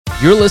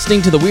You're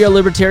listening to the We Are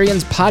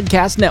Libertarians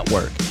Podcast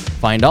Network.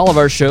 Find all of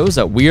our shows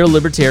at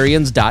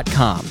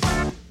wearelibertarians.com.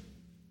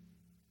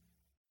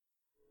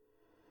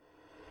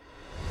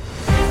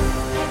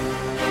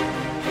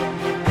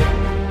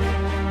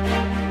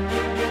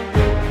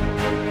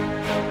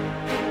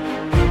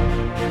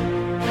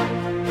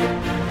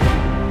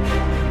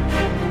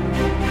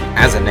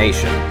 As a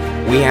nation,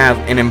 we have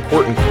an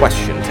important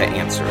question to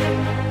answer.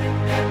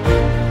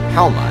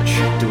 How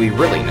much do we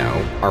really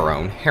know our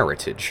own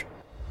heritage?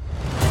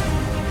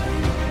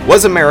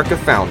 Was America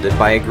founded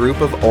by a group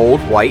of old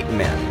white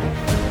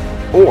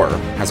men? Or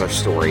has our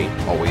story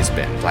always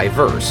been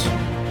diverse?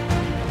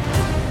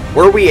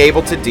 Were we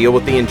able to deal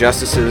with the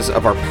injustices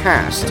of our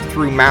past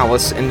through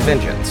malice and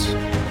vengeance?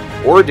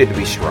 Or did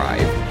we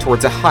strive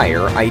towards a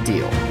higher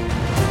ideal?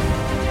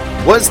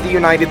 Was the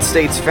United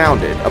States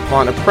founded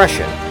upon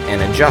oppression and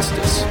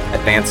injustice,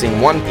 advancing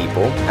one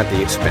people at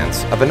the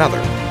expense of another?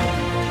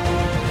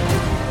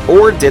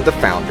 Or did the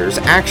founders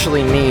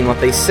actually mean what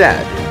they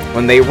said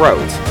when they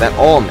wrote that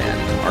all men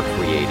are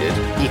created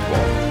equal?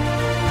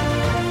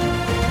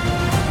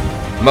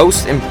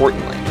 Most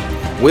importantly,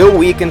 will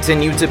we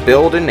continue to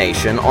build a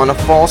nation on a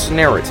false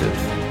narrative?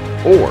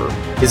 Or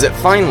is it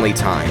finally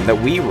time that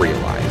we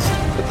realize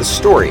that the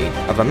story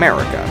of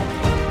America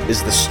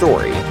is the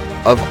story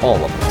of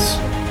all of us?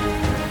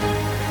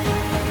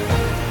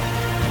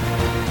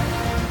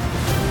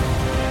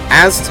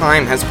 As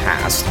time has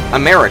passed,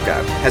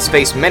 America has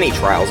faced many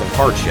trials and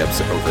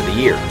hardships over the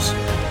years.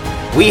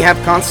 We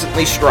have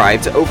constantly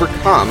strived to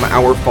overcome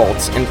our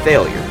faults and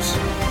failures.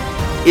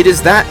 It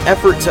is that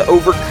effort to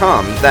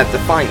overcome that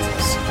defines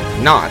us,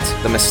 not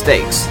the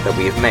mistakes that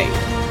we have made.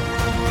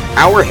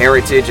 Our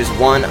heritage is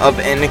one of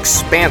an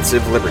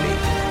expansive liberty,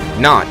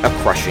 not a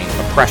crushing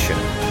oppression.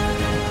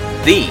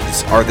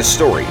 These are the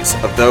stories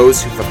of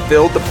those who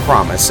fulfilled the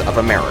promise of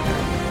America.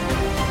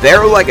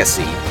 Their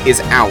legacy is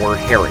our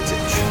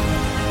heritage.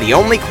 The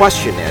only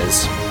question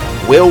is,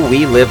 will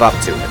we live up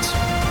to it?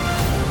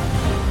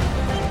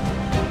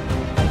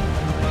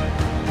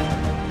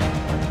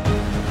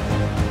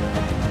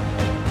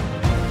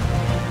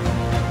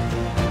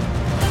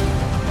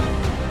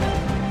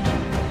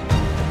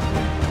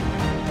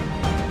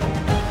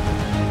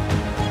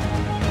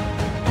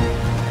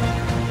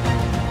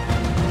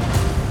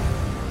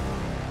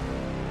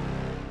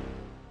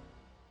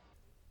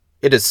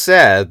 It is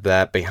said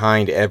that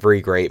behind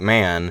every great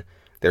man,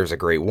 there's a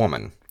great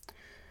woman.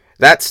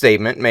 That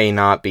statement may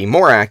not be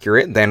more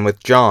accurate than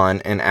with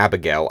John and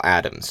Abigail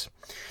Adams.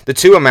 The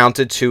two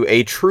amounted to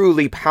a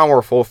truly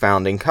powerful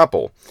founding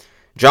couple.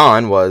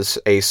 John was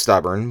a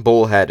stubborn,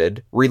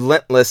 bull-headed,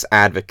 relentless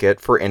advocate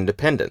for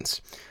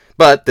independence,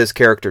 but this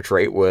character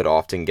trait would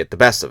often get the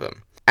best of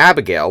him.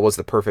 Abigail was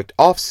the perfect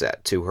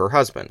offset to her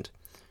husband.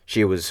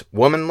 She was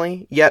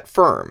womanly, yet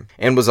firm,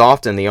 and was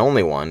often the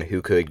only one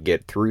who could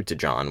get through to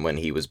John when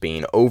he was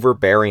being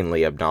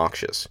overbearingly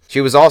obnoxious.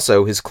 She was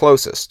also his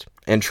closest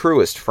and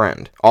truest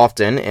friend,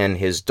 often in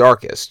his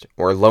darkest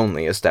or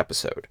loneliest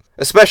episode.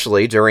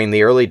 Especially during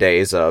the early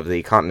days of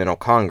the Continental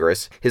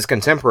Congress, his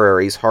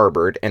contemporaries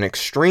harbored an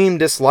extreme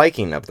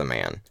disliking of the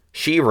man.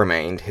 She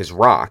remained his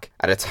rock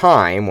at a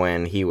time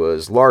when he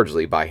was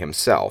largely by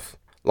himself,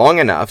 long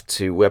enough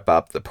to whip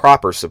up the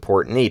proper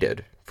support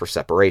needed for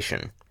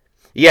separation.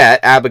 Yet,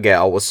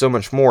 Abigail was so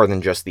much more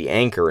than just the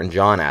anchor in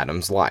John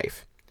Adams'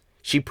 life.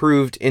 She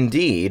proved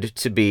indeed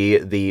to be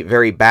the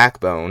very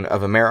backbone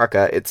of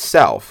America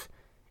itself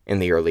in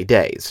the early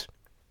days.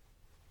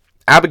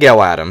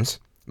 Abigail Adams,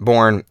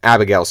 born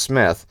Abigail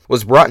Smith,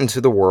 was brought into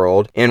the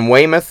world in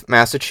Weymouth,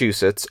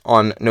 Massachusetts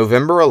on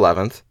November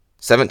 11th,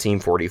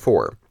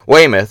 1744.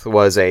 Weymouth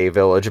was a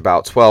village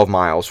about 12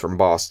 miles from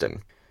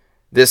Boston.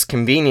 This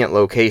convenient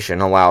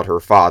location allowed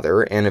her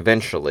father, and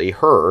eventually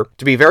her,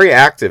 to be very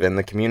active in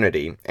the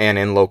community and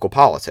in local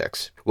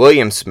politics.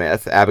 William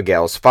Smith,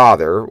 Abigail's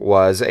father,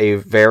 was a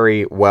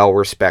very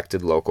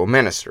well-respected local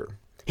minister.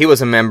 He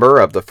was a member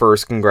of the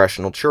First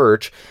Congressional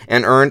Church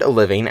and earned a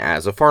living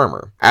as a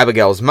farmer.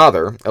 Abigail's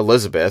mother,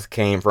 Elizabeth,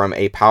 came from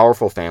a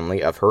powerful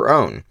family of her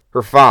own.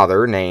 Her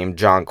father, named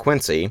John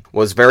Quincy,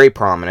 was very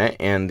prominent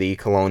in the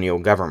colonial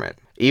government,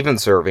 even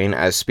serving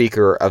as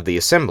Speaker of the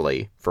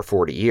Assembly for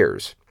 40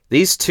 years.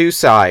 These two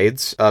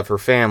sides of her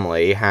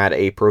family had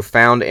a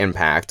profound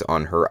impact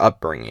on her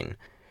upbringing.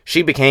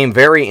 She became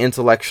very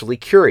intellectually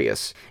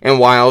curious, and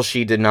while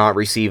she did not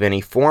receive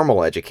any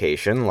formal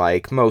education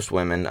like most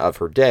women of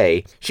her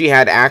day, she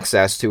had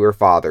access to her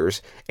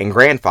father's and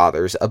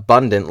grandfather's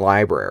abundant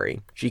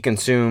library. She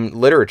consumed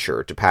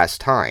literature to pass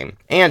time,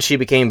 and she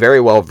became very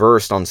well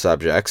versed on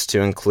subjects to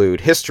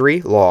include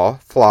history, law,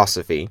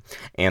 philosophy,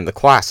 and the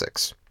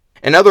classics.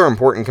 Another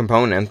important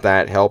component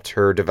that helped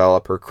her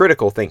develop her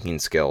critical thinking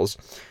skills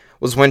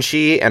was when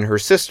she and her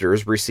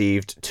sisters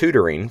received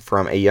tutoring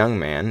from a young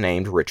man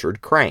named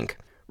Richard Crank.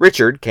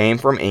 Richard came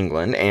from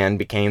England and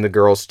became the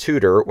girls'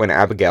 tutor when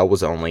Abigail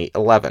was only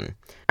 11.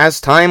 As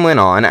time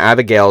went on,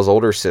 Abigail's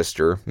older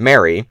sister,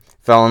 Mary,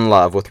 fell in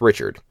love with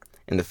Richard,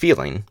 and the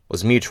feeling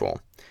was mutual.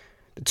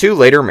 The two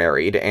later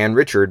married, and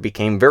Richard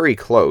became very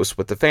close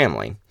with the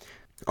family.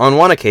 On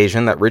one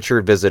occasion that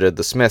Richard visited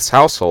the Smiths'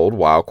 household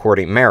while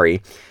courting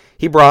Mary,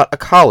 he brought a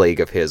colleague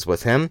of his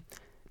with him,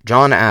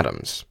 John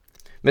Adams.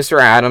 Mr.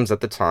 Adams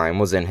at the time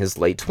was in his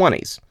late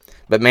 20s,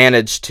 but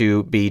managed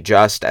to be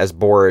just as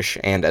boorish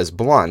and as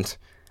blunt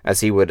as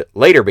he would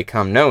later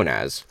become known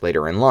as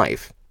later in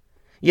life.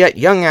 Yet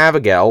young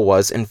Abigail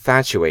was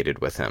infatuated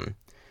with him.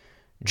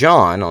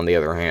 John, on the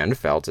other hand,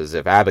 felt as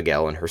if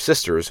Abigail and her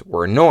sisters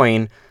were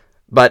annoying,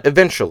 but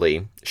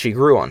eventually she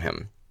grew on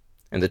him,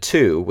 and the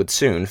two would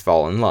soon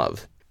fall in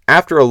love.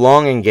 After a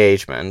long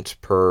engagement,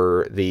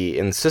 per the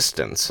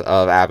insistence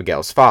of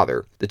Abigail's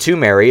father, the two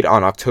married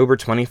on October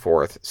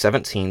 24th,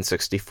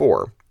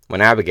 1764,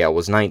 when Abigail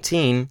was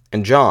 19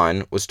 and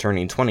John was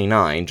turning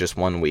 29 just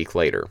 1 week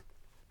later.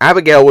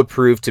 Abigail would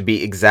prove to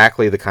be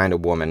exactly the kind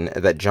of woman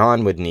that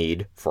John would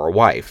need for a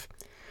wife.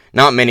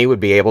 Not many would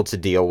be able to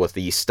deal with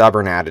the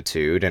stubborn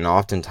attitude and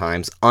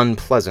oftentimes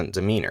unpleasant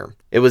demeanor.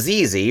 It was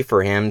easy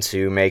for him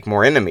to make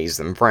more enemies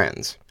than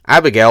friends.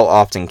 Abigail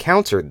often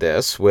countered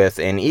this with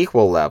an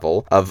equal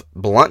level of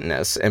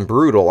bluntness and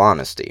brutal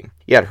honesty.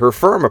 Yet her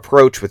firm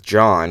approach with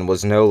John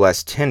was no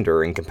less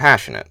tender and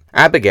compassionate.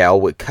 Abigail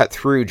would cut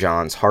through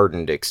John's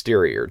hardened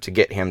exterior to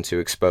get him to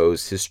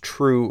expose his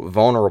true,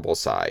 vulnerable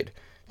side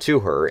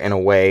to her in a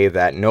way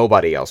that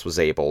nobody else was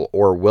able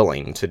or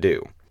willing to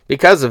do.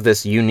 Because of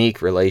this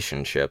unique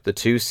relationship, the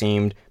two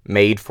seemed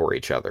made for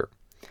each other,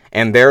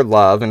 and their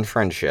love and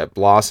friendship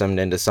blossomed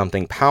into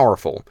something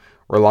powerful,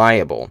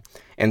 reliable,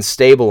 and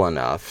stable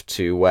enough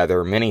to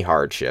weather many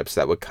hardships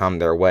that would come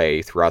their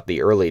way throughout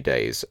the early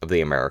days of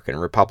the American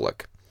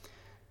Republic.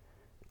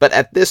 But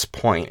at this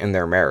point in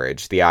their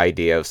marriage, the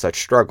idea of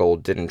such struggle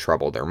didn't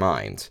trouble their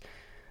minds.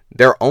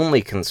 Their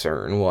only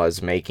concern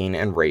was making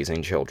and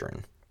raising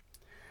children.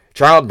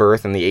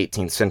 Childbirth in the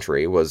 18th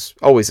century was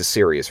always a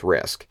serious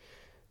risk.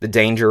 The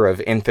danger of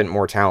infant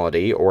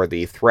mortality or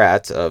the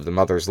threat of the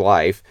mother's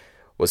life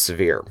was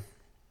severe.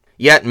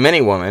 Yet many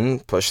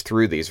women pushed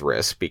through these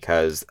risks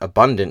because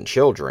abundant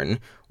children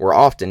were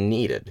often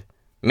needed.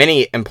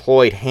 Many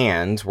employed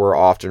hands were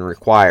often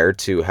required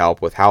to help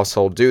with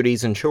household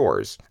duties and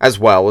chores, as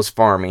well as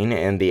farming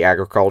and the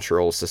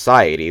agricultural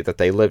society that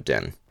they lived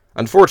in.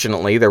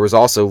 Unfortunately, there was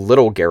also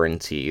little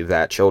guarantee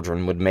that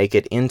children would make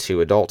it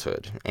into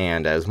adulthood,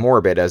 and as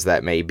morbid as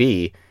that may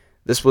be,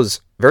 this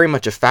was very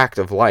much a fact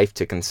of life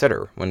to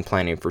consider when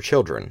planning for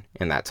children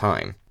in that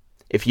time.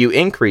 If you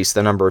increase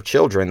the number of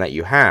children that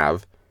you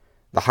have,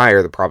 the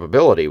higher the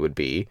probability would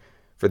be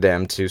for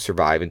them to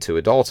survive into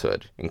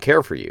adulthood and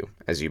care for you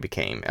as you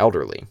became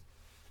elderly.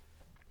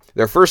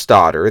 Their first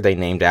daughter they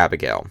named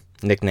Abigail,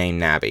 nicknamed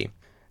Nabby.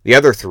 The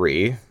other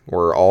three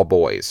were all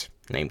boys,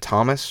 named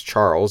Thomas,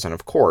 Charles, and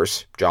of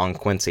course, John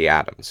Quincy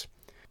Adams.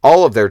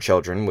 All of their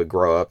children would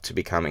grow up to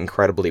become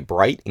incredibly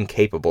bright and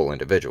capable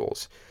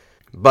individuals.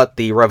 But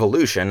the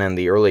Revolution and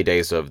the early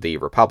days of the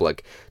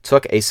Republic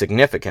took a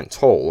significant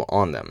toll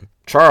on them.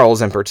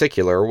 Charles, in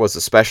particular, was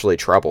especially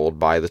troubled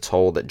by the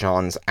toll that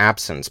John's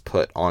absence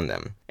put on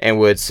them, and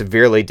would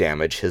severely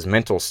damage his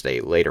mental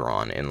state later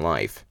on in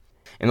life.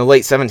 In the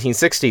late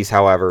 1760s,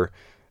 however,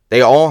 they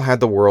all had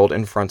the world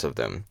in front of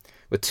them,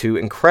 with two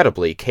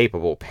incredibly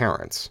capable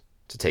parents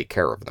to take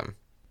care of them.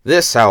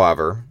 This,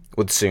 however,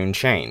 would soon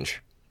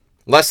change.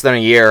 Less than a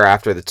year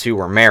after the two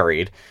were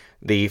married,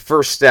 the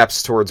first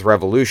steps towards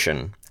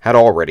revolution had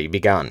already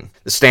begun.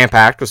 The Stamp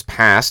Act was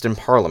passed in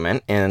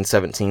Parliament in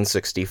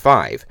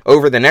 1765.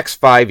 Over the next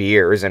 5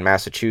 years, in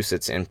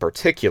Massachusetts in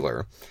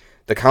particular,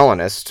 the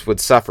colonists would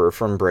suffer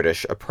from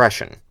British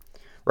oppression.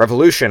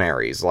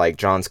 Revolutionaries like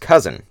John's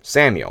cousin,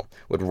 Samuel,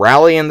 would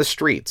rally in the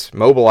streets,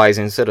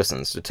 mobilizing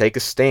citizens to take a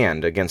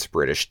stand against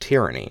British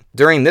tyranny.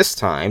 During this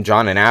time,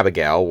 John and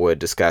Abigail would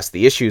discuss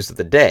the issues of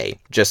the day,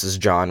 just as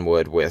John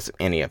would with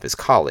any of his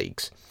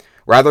colleagues.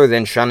 Rather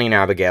than shunning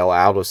Abigail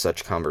out of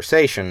such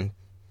conversation,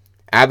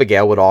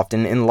 Abigail would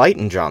often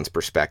enlighten John's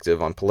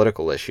perspective on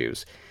political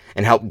issues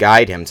and help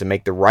guide him to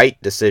make the right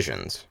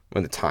decisions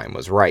when the time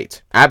was right.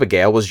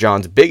 Abigail was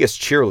John's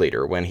biggest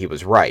cheerleader when he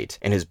was right,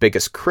 and his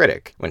biggest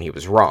critic when he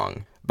was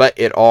wrong. But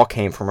it all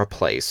came from a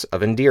place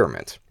of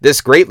endearment.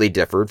 This greatly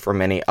differed from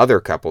many other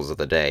couples of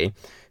the day,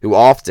 who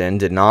often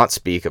did not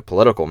speak of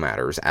political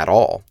matters at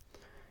all.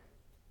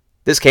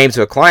 This came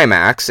to a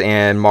climax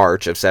in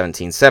March of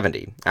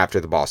 1770,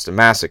 after the Boston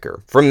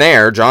Massacre. From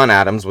there, John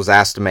Adams was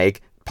asked to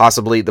make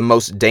possibly the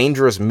most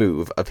dangerous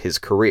move of his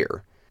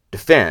career: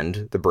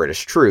 defend the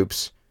British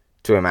troops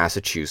to a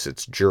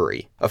Massachusetts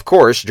jury. Of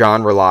course,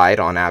 John relied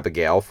on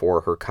Abigail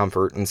for her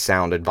comfort and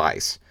sound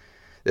advice.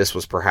 This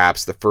was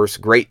perhaps the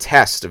first great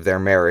test of their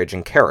marriage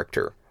and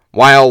character.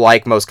 While,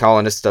 like most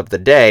colonists of the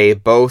day,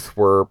 both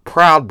were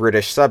proud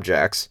British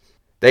subjects,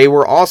 they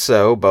were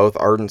also both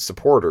ardent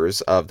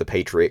supporters of the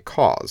Patriot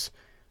cause.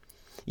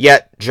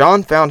 Yet,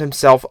 John found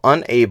himself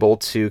unable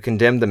to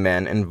condemn the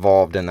men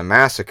involved in the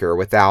massacre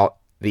without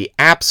the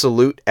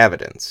absolute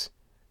evidence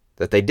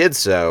that they did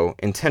so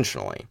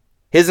intentionally.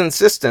 His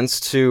insistence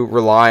to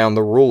rely on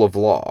the rule of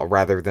law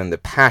rather than the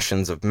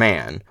passions of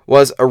man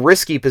was a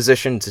risky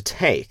position to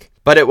take,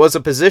 but it was a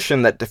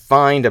position that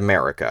defined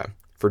America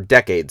for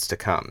decades to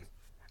come.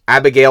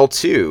 Abigail,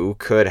 too,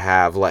 could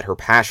have let her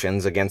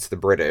passions against the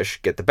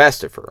British get the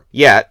best of her.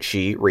 Yet,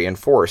 she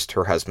reinforced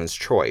her husband's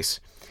choice.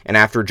 And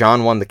after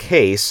John won the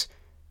case,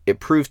 it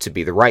proved to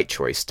be the right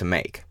choice to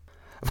make.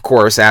 Of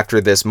course,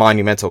 after this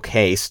monumental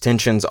case,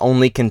 tensions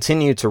only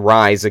continued to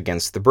rise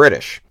against the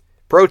British.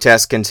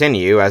 Protests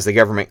continue as the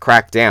government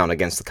cracked down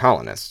against the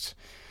colonists.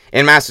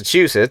 In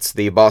Massachusetts,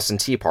 the Boston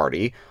Tea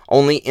Party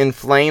only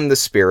inflamed the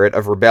spirit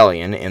of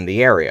rebellion in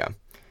the area.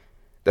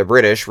 The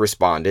British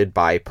responded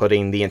by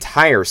putting the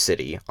entire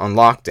city on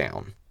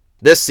lockdown.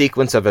 This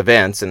sequence of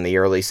events in the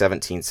early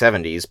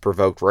 1770s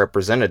provoked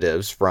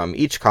representatives from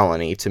each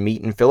colony to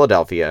meet in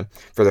Philadelphia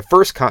for the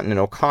First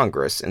Continental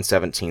Congress in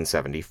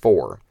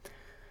 1774.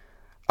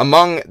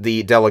 Among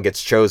the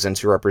delegates chosen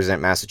to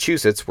represent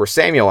Massachusetts were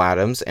Samuel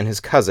Adams and his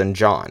cousin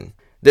John.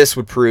 This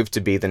would prove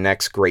to be the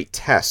next great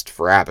test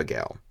for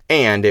Abigail,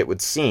 and it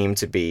would seem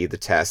to be the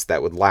test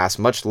that would last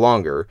much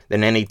longer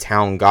than any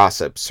town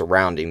gossip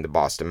surrounding the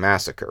Boston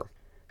Massacre.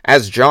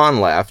 As John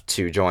left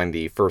to join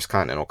the First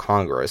Continental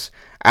Congress,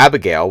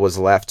 Abigail was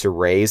left to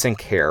raise and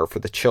care for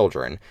the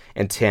children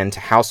and tend to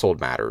household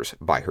matters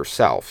by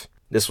herself.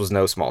 This was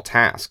no small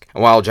task,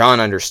 and while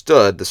John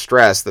understood the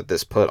stress that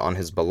this put on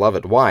his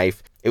beloved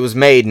wife, it was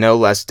made no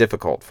less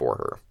difficult for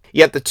her.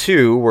 Yet the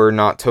two were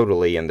not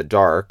totally in the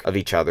dark of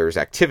each other's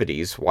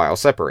activities while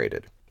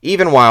separated.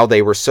 Even while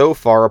they were so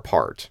far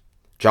apart,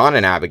 John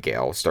and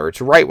Abigail started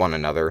to write one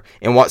another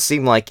in what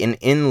seemed like an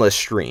endless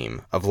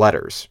stream of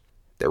letters.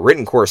 Their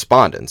written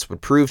correspondence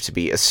would prove to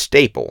be a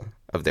staple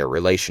of their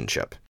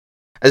relationship.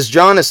 As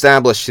John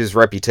established his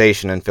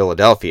reputation in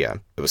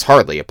Philadelphia, it was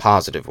hardly a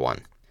positive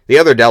one. The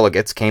other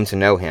delegates came to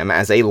know him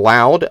as a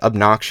loud,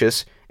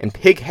 obnoxious, and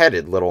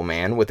pig-headed little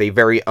man with a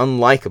very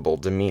unlikable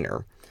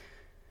demeanor.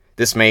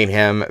 This made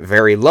him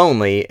very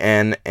lonely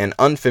in an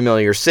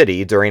unfamiliar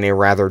city during a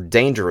rather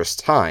dangerous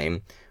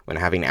time when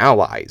having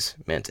allies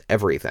meant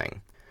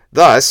everything.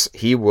 Thus,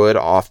 he would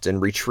often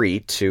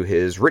retreat to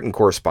his written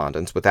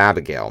correspondence with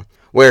Abigail,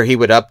 where he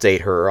would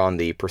update her on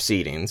the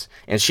proceedings,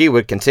 and she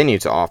would continue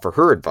to offer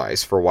her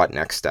advice for what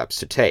next steps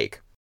to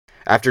take.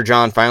 After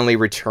John finally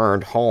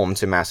returned home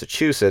to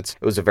Massachusetts,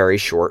 it was a very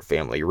short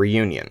family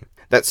reunion.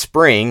 That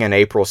spring, in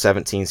April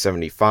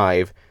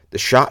 1775, the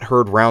shot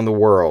heard round the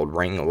world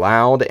rang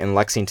loud in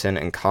Lexington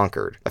and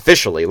Concord,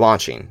 officially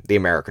launching the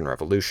American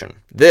Revolution.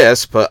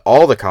 This put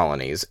all the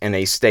colonies in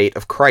a state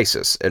of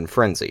crisis and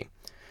frenzy.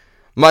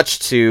 Much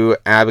to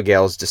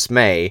Abigail's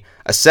dismay,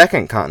 a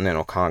Second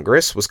Continental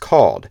Congress was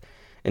called,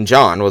 and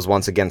John was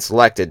once again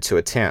selected to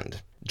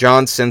attend.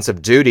 John's sense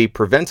of duty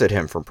prevented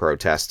him from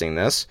protesting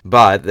this,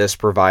 but this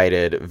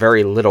provided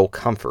very little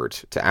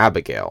comfort to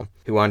Abigail,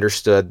 who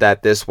understood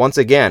that this once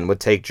again would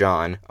take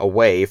John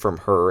away from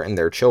her and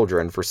their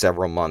children for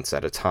several months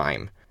at a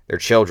time. Their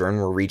children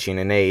were reaching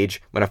an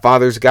age when a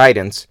father's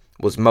guidance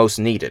was most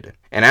needed,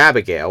 and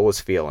Abigail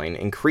was feeling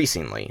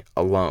increasingly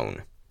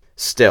alone.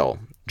 Still,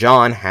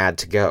 John had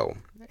to go,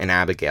 and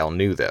Abigail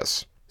knew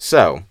this.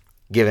 So,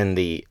 given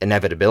the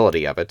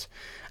inevitability of it,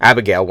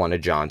 Abigail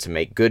wanted John to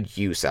make good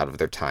use out of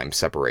their time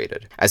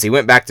separated. As he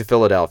went back to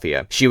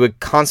Philadelphia, she would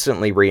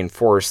constantly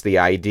reinforce the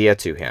idea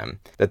to him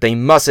that they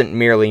mustn't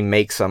merely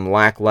make some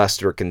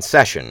lackluster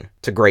concession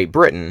to Great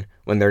Britain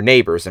when their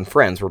neighbors and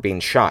friends were being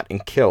shot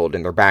and killed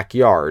in their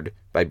backyard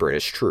by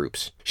British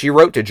troops. She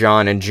wrote to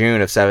John in June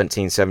of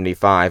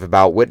 1775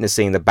 about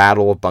witnessing the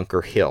Battle of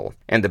Bunker Hill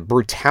and the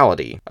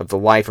brutality of the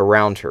life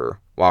around her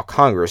while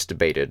Congress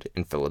debated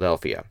in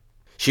Philadelphia.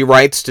 She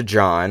writes to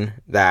John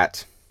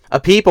that a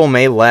people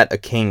may let a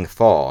king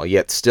fall,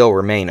 yet still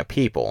remain a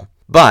people.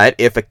 But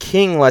if a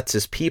king lets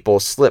his people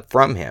slip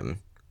from him,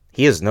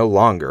 he is no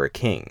longer a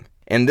king.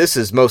 And this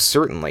is most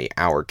certainly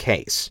our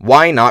case.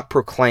 Why not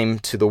proclaim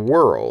to the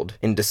world,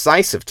 in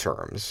decisive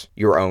terms,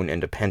 your own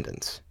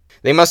independence?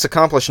 They must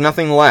accomplish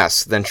nothing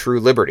less than true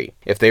liberty,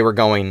 if they were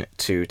going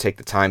to take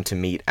the time to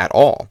meet at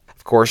all.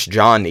 Of course,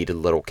 John needed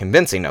little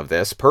convincing of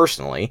this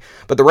personally,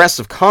 but the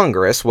rest of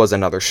Congress was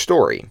another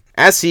story.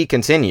 As he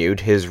continued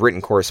his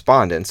written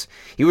correspondence,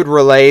 he would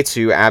relay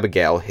to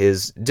Abigail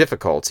his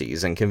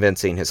difficulties in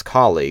convincing his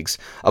colleagues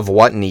of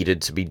what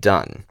needed to be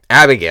done.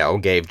 Abigail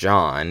gave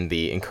John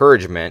the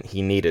encouragement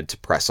he needed to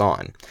press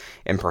on,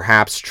 and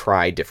perhaps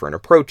try different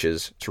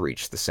approaches to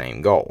reach the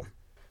same goal.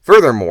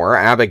 Furthermore,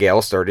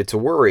 Abigail started to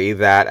worry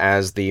that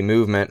as the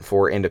movement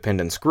for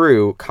independence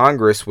grew,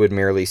 Congress would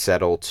merely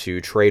settle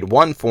to trade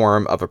one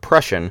form of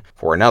oppression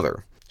for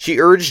another. She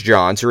urged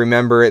John to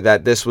remember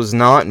that this was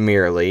not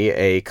merely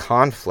a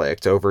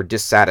conflict over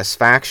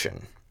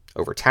dissatisfaction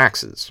over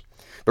taxes,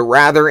 but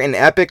rather an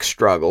epic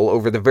struggle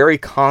over the very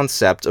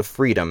concept of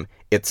freedom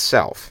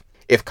itself.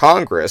 If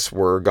Congress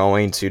were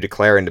going to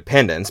declare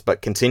independence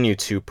but continue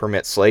to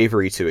permit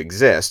slavery to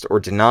exist or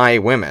deny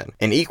women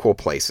an equal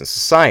place in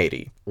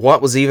society,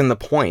 what was even the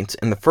point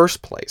in the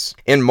first place?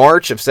 In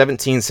March of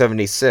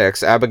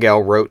 1776,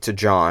 Abigail wrote to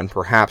John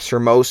perhaps her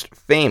most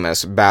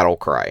famous battle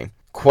cry,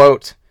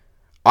 quote,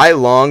 I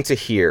long to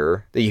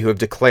hear that you have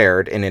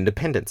declared an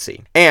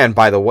independency. And,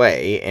 by the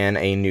way, in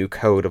a new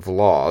code of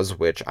laws,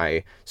 which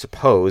I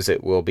suppose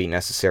it will be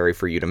necessary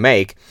for you to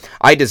make,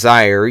 I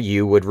desire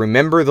you would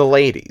remember the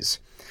ladies,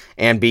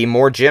 and be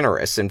more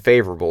generous and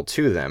favorable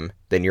to them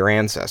than your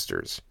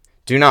ancestors.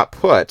 Do not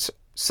put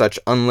such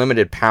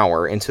unlimited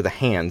power into the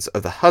hands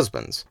of the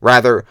husbands.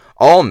 Rather,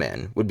 all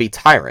men would be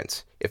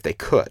tyrants if they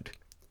could.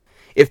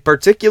 If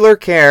particular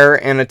care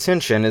and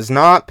attention is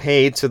not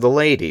paid to the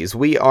ladies,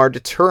 we are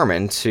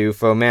determined to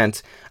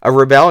foment a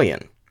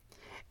rebellion,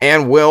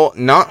 and will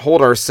not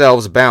hold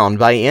ourselves bound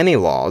by any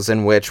laws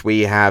in which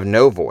we have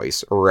no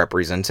voice or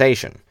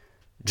representation.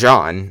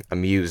 John,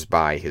 amused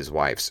by his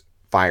wife's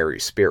fiery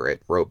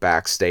spirit, wrote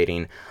back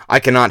stating, I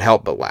cannot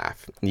help but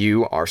laugh.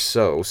 You are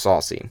so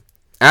saucy.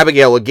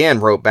 Abigail again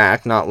wrote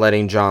back, not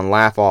letting John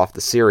laugh off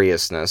the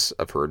seriousness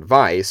of her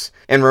advice,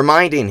 and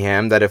reminding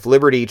him that if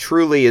liberty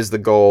truly is the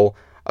goal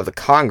of the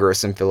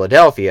Congress in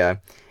Philadelphia,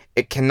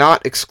 it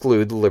cannot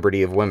exclude the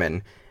liberty of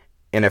women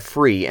in a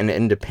free and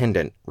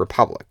independent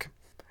republic.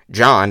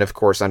 John, of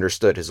course,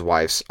 understood his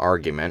wife's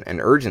argument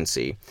and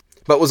urgency,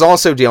 but was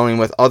also dealing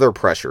with other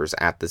pressures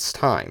at this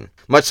time.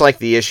 Much like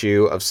the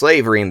issue of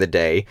slavery in the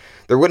day,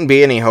 there wouldn't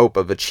be any hope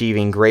of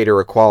achieving greater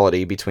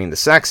equality between the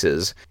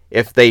sexes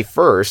if they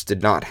first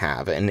did not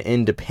have an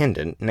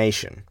independent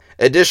nation.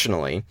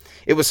 Additionally,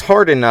 it was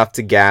hard enough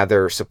to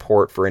gather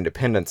support for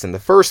independence in the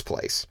first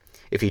place.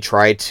 If he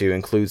tried to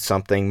include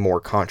something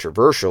more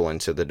controversial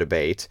into the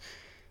debate,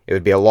 it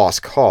would be a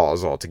lost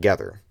cause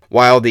altogether.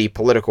 While the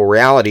political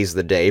realities of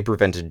the day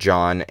prevented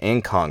John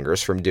and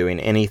Congress from doing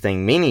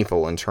anything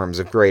meaningful in terms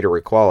of greater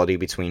equality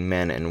between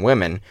men and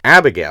women,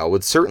 Abigail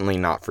would certainly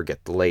not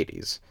forget the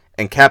ladies,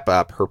 and kept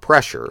up her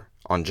pressure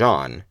on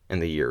John in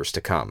the years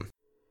to come.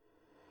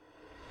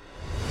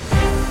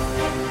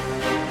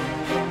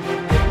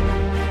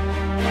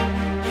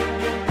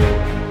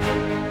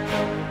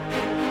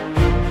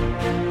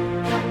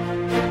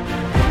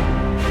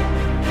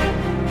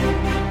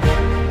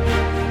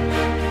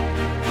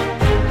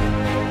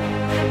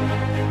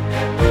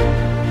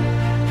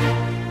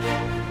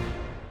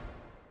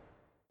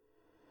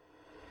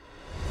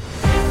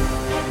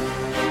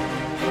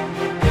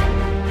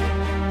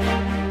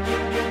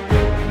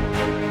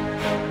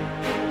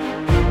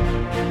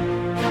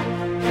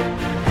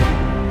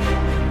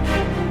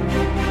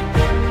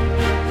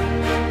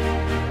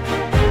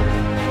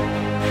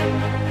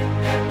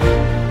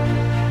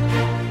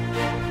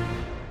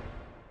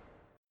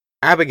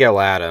 Abigail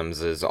Adams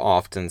is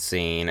often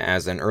seen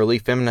as an early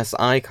feminist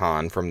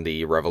icon from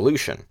the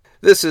Revolution.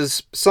 This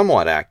is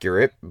somewhat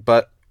accurate,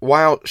 but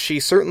while she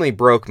certainly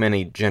broke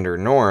many gender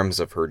norms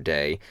of her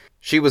day,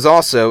 she was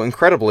also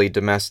incredibly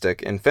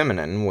domestic and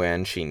feminine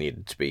when she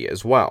needed to be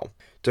as well.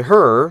 To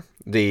her,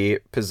 the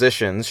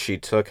positions she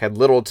took had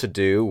little to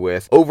do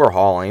with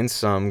overhauling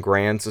some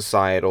grand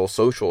societal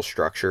social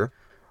structure.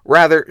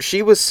 Rather,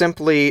 she was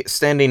simply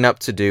standing up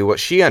to do what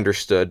she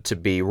understood to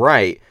be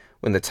right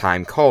when the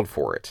time called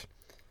for it.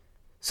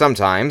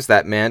 Sometimes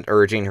that meant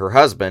urging her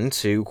husband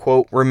to,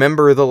 quote,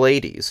 remember the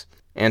ladies,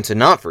 and to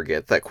not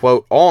forget that,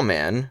 quote, all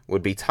men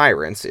would be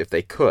tyrants if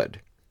they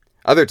could.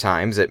 Other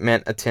times it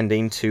meant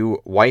attending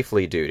to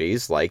wifely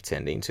duties like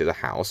tending to the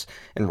house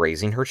and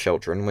raising her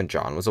children when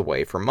John was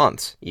away for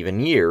months,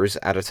 even years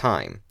at a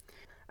time.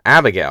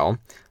 Abigail,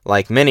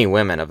 like many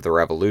women of the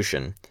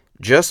Revolution,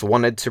 just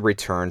wanted to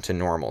return to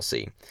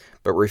normalcy,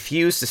 but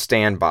refused to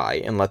stand by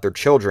and let their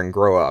children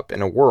grow up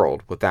in a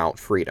world without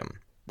freedom.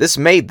 This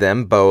made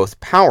them both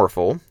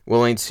powerful,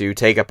 willing to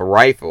take up a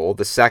rifle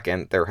the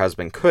second their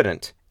husband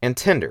couldn't, and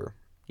tender,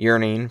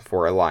 yearning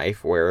for a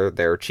life where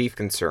their chief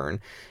concern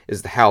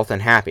is the health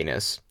and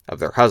happiness of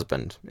their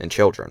husband and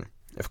children.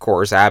 Of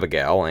course,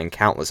 Abigail and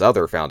countless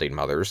other founding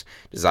mothers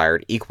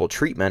desired equal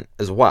treatment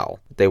as well.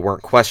 They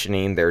weren't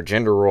questioning their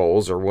gender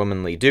roles or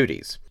womanly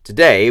duties.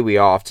 Today, we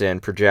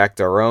often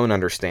project our own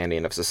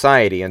understanding of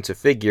society into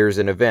figures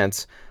and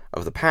events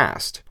of the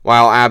past.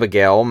 While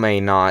Abigail may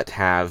not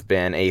have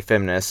been a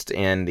feminist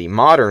in the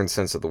modern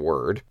sense of the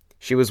word,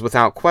 she was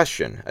without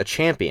question a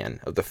champion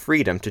of the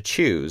freedom to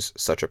choose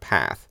such a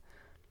path.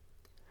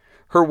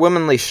 Her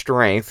womanly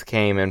strength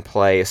came in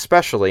play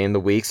especially in the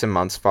weeks and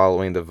months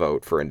following the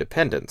vote for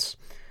independence.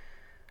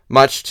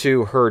 Much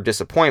to her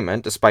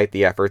disappointment, despite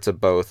the efforts of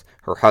both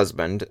her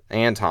husband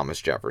and Thomas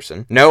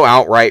Jefferson, no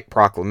outright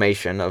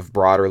proclamation of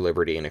broader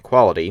liberty and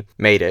equality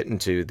made it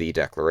into the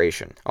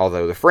Declaration,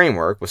 although the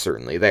framework was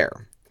certainly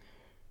there.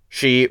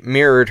 She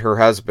mirrored her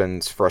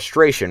husband's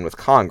frustration with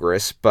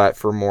Congress, but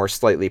for more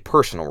slightly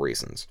personal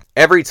reasons.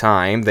 Every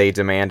time they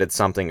demanded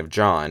something of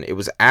John, it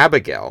was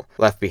Abigail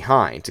left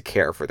behind to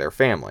care for their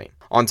family.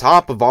 On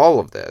top of all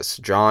of this,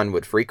 John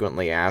would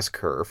frequently ask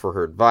her for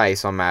her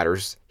advice on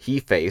matters he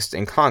faced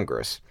in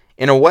Congress.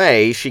 In a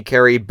way, she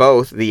carried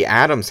both the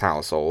Adams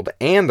household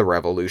and the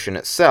Revolution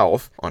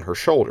itself on her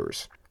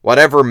shoulders.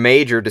 Whatever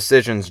major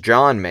decisions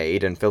John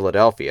made in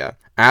Philadelphia,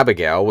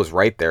 Abigail was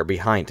right there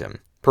behind him,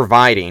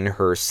 providing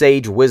her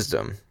sage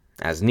wisdom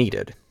as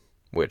needed,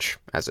 which,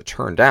 as it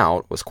turned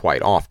out, was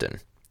quite often.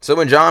 So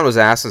when John was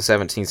asked in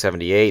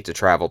 1778 to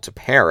travel to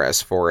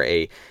Paris for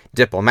a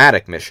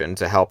diplomatic mission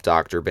to help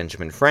Dr.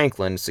 Benjamin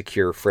Franklin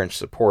secure French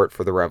support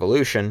for the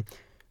Revolution,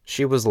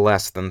 she was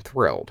less than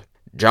thrilled.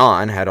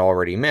 John had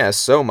already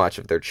missed so much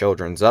of their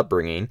children's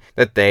upbringing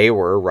that they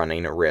were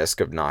running a risk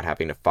of not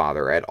having a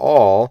father at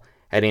all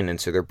heading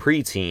into their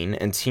preteen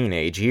and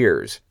teenage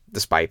years,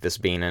 despite this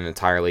being an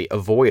entirely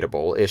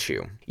avoidable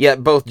issue.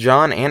 Yet both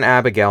John and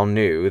Abigail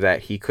knew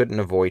that he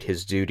couldn't avoid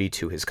his duty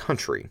to his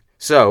country.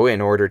 So, in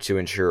order to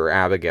ensure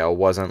Abigail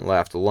wasn't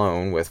left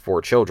alone with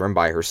 4 children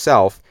by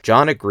herself,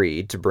 John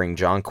agreed to bring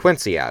John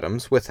Quincy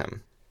Adams with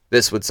him.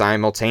 This would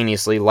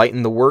simultaneously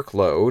lighten the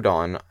workload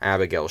on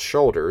Abigail's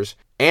shoulders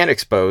and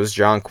expose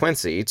John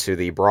Quincy to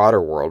the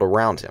broader world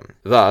around him,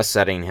 thus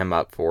setting him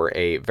up for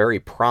a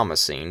very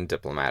promising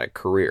diplomatic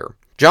career.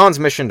 John's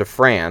mission to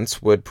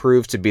France would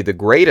prove to be the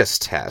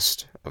greatest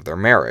test of their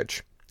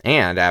marriage,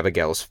 and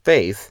Abigail's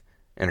faith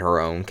in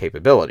her own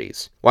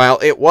capabilities. While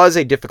it was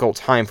a difficult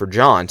time for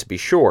John, to be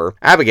sure,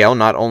 Abigail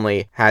not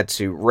only had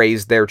to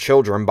raise their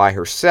children by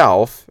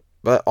herself,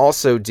 but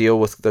also deal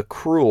with the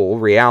cruel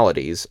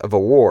realities of a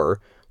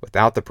war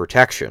without the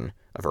protection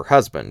of her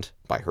husband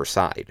by her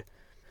side.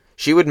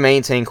 She would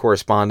maintain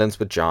correspondence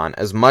with John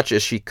as much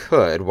as she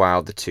could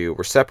while the two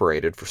were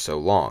separated for so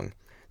long.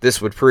 This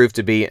would prove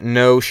to be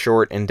no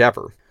short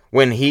endeavor.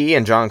 When he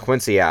and John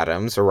Quincy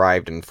Adams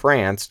arrived in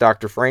France,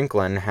 Dr.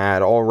 Franklin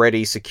had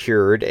already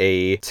secured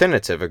a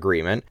tentative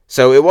agreement,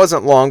 so it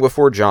wasn't long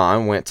before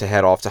John went to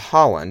head off to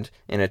Holland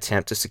in an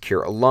attempt to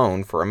secure a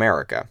loan for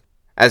America.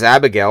 As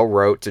Abigail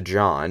wrote to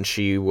John,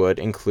 she would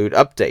include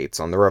updates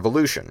on the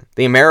Revolution.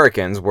 The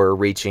Americans were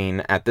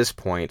reaching, at this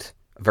point,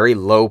 a very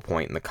low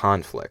point in the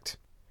conflict.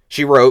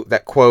 She wrote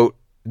that, quote,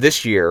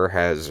 "This year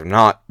has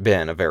not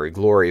been a very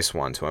glorious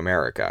one to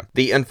America.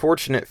 The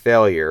unfortunate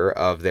failure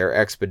of their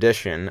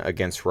expedition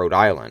against Rhode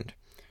Island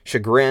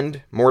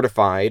chagrined,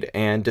 mortified,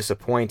 and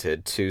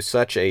disappointed to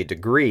such a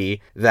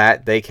degree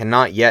that they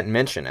cannot yet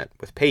mention it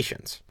with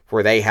patience,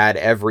 for they had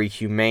every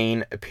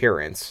humane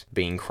appearance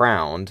being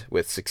crowned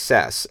with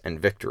success and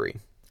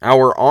victory.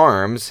 Our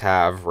arms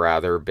have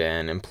rather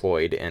been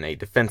employed in a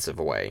defensive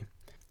way."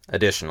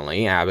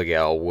 Additionally,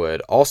 Abigail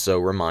would also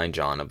remind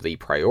John of the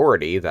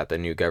priority that the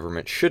new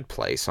government should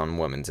place on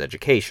women's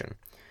education.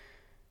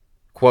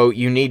 Quote,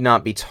 "You need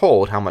not be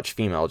told how much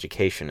female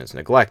education is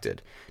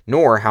neglected,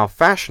 nor how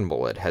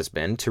fashionable it has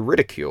been to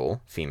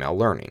ridicule female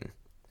learning."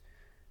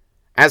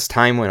 As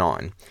time went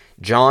on,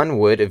 John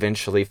would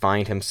eventually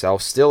find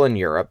himself still in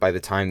Europe by the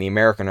time the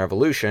American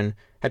Revolution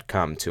had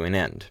come to an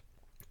end.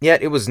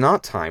 Yet it was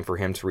not time for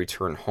him to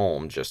return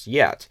home just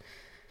yet.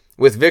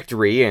 With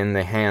victory in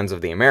the hands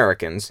of the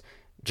Americans,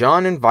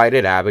 John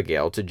invited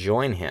Abigail to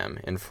join him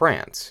in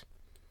France,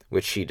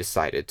 which she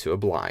decided to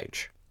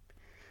oblige.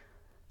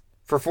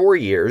 For 4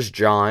 years,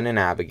 John and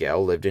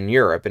Abigail lived in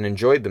Europe and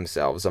enjoyed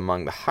themselves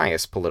among the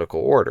highest political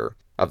order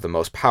of the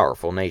most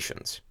powerful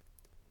nations.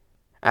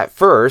 At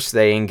first,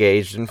 they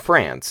engaged in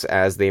France,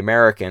 as the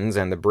Americans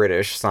and the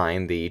British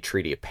signed the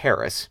Treaty of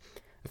Paris,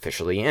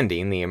 officially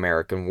ending the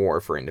American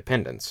War for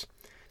Independence.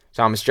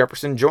 Thomas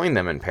Jefferson joined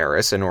them in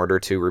Paris in order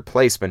to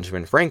replace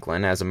Benjamin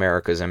Franklin as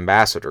America's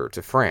ambassador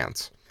to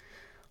France.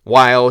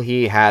 While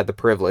he had the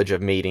privilege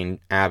of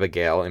meeting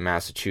Abigail in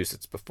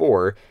Massachusetts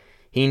before,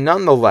 he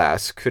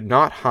nonetheless could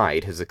not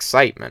hide his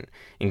excitement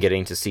in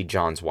getting to see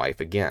John's wife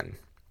again.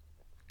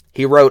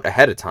 He wrote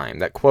ahead of time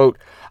that, quote,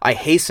 "I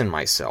hasten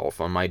myself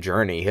on my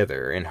journey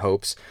hither in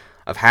hopes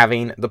of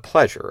having the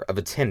pleasure of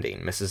attending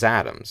Mrs.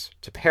 Adams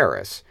to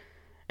Paris,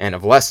 and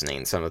of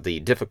lessening some of the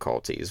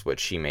difficulties which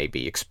she may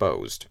be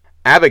exposed."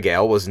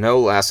 Abigail was no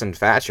less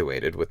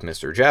infatuated with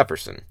Mr.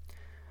 Jefferson.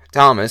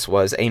 Thomas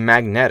was a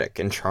magnetic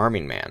and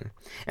charming man,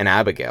 and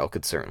Abigail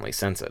could certainly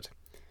sense it.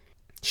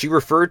 She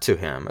referred to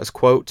him as,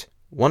 quote,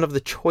 "one of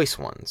the choice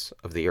ones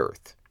of the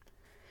earth."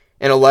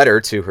 In a letter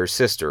to her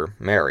sister,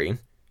 Mary,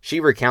 she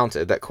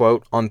recounted that,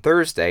 quote, "On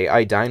Thursday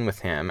I dine with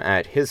him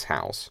at his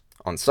house.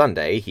 On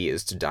Sunday he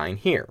is to dine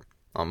here.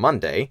 On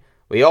Monday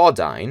we all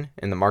dine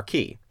in the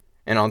Marquis.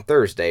 And on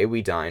Thursday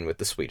we dine with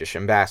the Swedish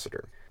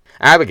ambassador."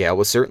 Abigail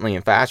was certainly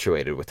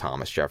infatuated with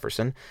Thomas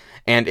Jefferson,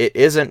 and it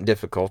isn't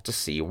difficult to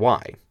see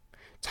why.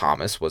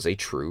 Thomas was a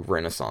true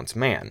Renaissance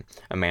man,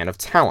 a man of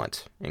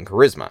talent and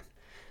charisma.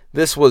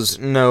 This was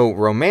no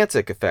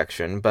romantic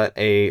affection, but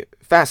a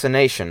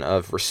fascination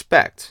of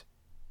respect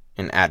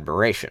and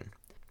admiration.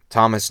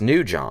 Thomas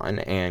knew John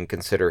and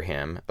considered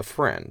him a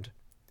friend.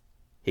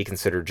 He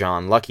considered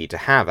John lucky to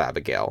have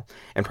Abigail,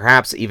 and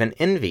perhaps even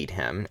envied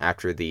him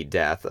after the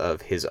death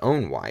of his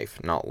own wife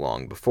not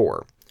long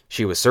before.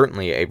 She was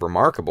certainly a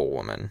remarkable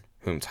woman,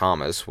 whom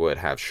Thomas would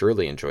have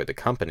surely enjoyed the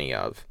company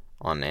of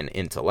on an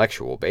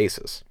intellectual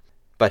basis.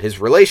 But his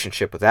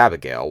relationship with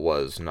Abigail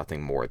was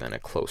nothing more than a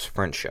close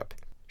friendship.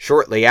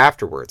 Shortly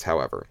afterwards,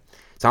 however,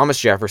 Thomas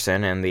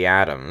Jefferson and the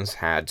Adams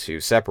had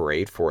to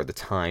separate for the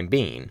time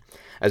being,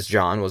 as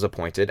John was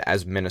appointed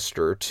as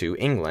minister to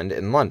England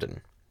in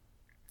London.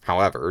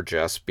 However,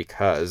 just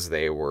because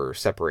they were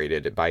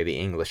separated by the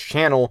English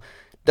Channel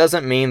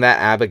doesn't mean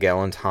that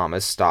Abigail and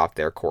Thomas stopped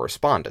their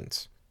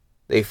correspondence.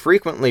 They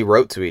frequently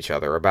wrote to each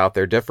other about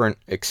their different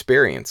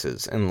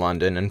experiences in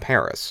London and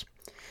Paris.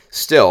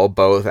 Still,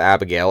 both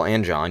Abigail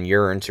and John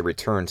yearned to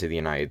return to the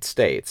United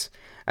States,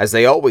 as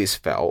they always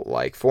felt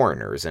like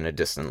foreigners in a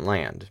distant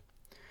land.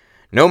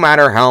 No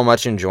matter how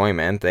much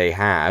enjoyment they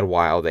had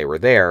while they were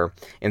there,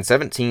 in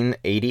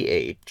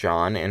 1788,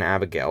 John and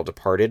Abigail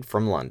departed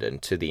from London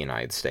to the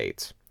United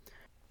States.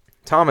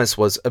 Thomas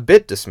was a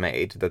bit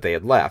dismayed that they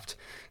had left,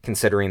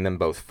 considering them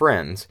both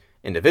friends,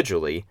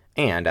 individually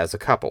and as a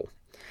couple.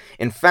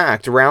 In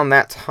fact, around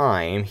that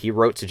time, he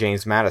wrote to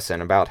James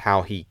Madison about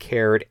how he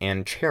cared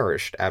and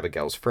cherished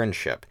Abigail's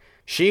friendship.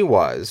 She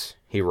was,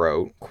 he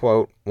wrote,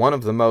 quote, one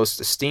of the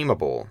most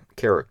estimable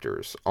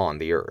characters on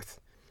the earth.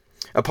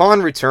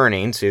 Upon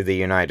returning to the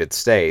United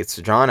States,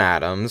 John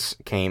Adams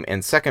came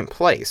in second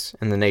place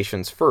in the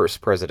nation's first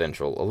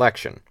presidential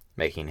election,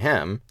 making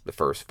him the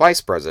first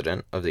vice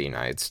president of the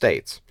United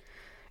States,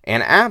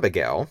 and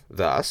Abigail,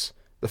 thus,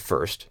 the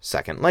first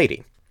second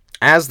lady.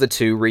 As the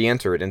two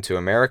re-entered into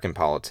American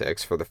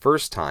politics for the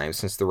first time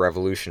since the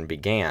Revolution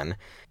began,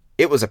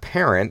 it was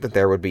apparent that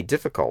there would be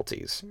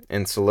difficulties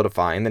in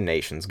solidifying the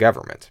nation's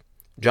government.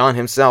 John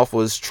himself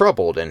was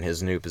troubled in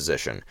his new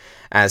position,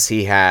 as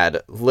he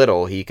had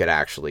little he could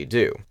actually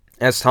do.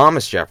 As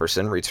Thomas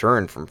Jefferson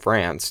returned from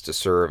France to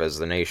serve as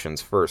the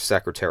nation's first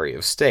Secretary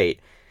of State,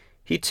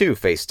 he too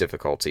faced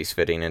difficulties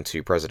fitting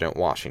into President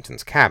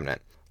Washington's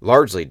cabinet,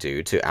 largely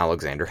due to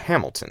Alexander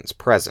Hamilton's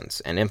presence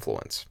and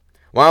influence.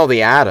 While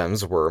the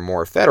Adams were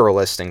more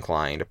Federalist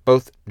inclined,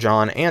 both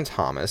John and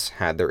Thomas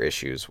had their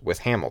issues with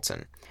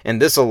Hamilton,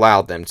 and this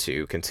allowed them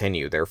to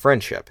continue their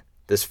friendship.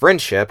 This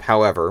friendship,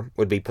 however,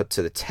 would be put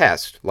to the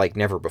test like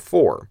never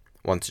before,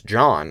 once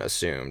John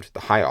assumed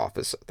the high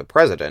office of the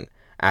president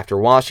after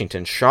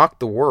Washington shocked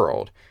the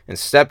world and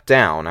stepped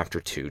down after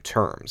 2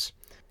 terms.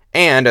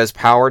 And as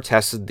power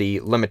tested the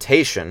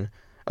limitation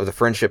of the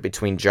friendship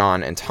between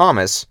John and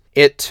Thomas,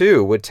 it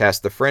too would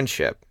test the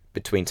friendship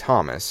between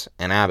Thomas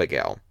and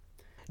Abigail.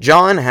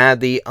 John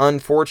had the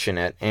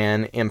unfortunate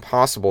and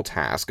impossible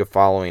task of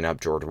following up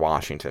George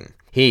Washington.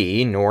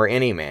 He, nor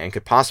any man,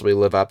 could possibly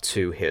live up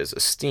to his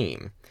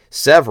esteem.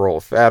 Several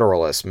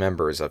Federalist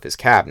members of his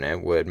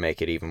cabinet would make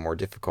it even more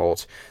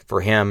difficult for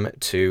him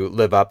to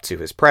live up to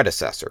his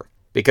predecessor.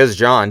 Because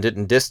John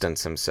didn't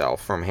distance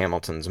himself from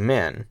Hamilton's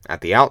men at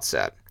the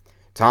outset,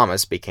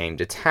 Thomas became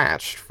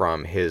detached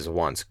from his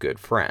once good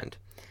friend,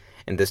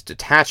 and this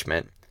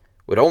detachment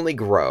would only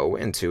grow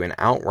into an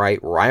outright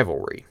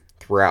rivalry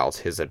throughout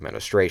his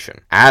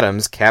administration.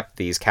 Adams kept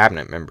these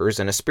cabinet members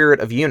in a spirit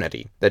of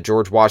unity that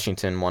George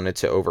Washington wanted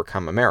to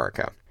overcome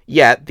America.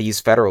 Yet,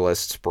 these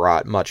Federalists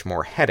brought much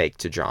more headache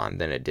to John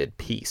than it did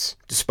peace.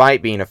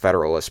 Despite being a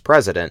Federalist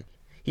president,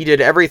 he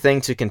did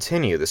everything to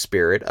continue the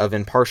spirit of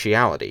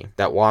impartiality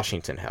that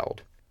Washington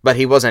held. But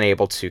he wasn't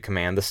able to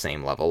command the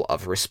same level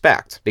of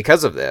respect.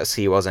 Because of this,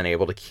 he wasn't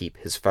able to keep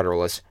his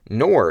Federalist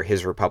nor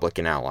his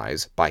Republican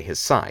allies by his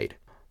side.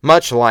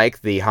 Much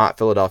like the hot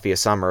Philadelphia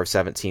summer of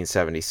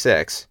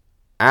 1776,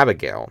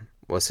 Abigail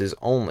was his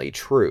only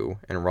true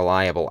and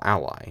reliable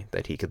ally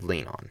that he could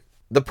lean on.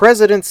 The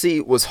presidency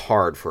was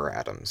hard for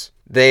Adams.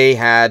 They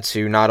had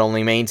to not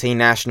only maintain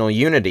national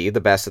unity the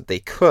best that they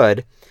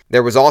could,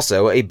 there was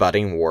also a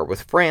budding war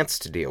with France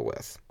to deal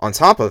with. On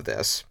top of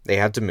this, they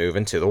had to move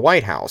into the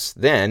White House,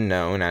 then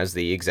known as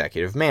the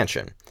Executive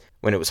Mansion,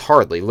 when it was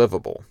hardly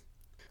livable.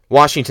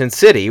 Washington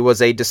City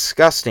was a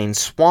disgusting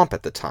swamp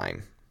at the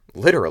time,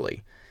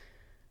 literally.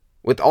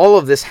 With all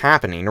of this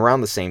happening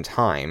around the same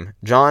time,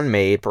 John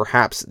made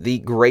perhaps the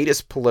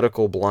greatest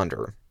political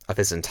blunder of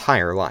his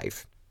entire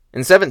life. In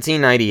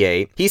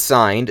 1798, he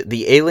signed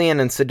the Alien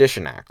and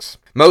Sedition Acts.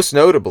 Most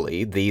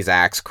notably, these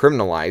acts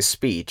criminalized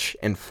speech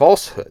and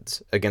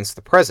falsehoods against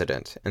the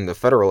president and the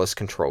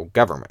Federalist-controlled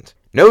government.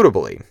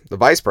 Notably, the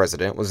vice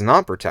president was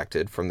not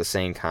protected from the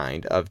same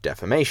kind of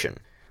defamation.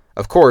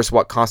 Of course,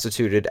 what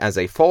constituted as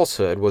a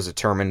falsehood was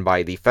determined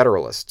by the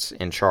Federalists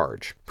in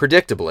charge.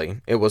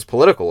 Predictably, it was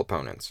political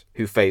opponents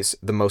who faced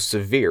the most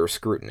severe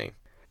scrutiny.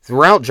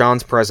 Throughout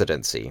John's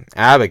presidency,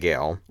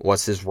 Abigail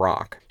was his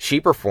rock.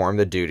 She performed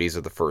the duties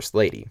of the First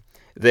Lady,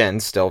 then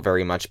still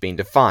very much being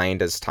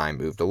defined as time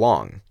moved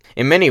along.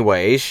 In many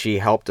ways, she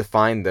helped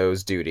define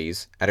those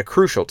duties at a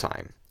crucial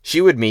time. She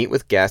would meet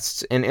with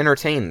guests and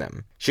entertain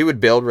them. She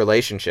would build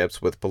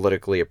relationships with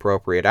politically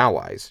appropriate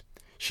allies.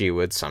 She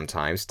would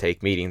sometimes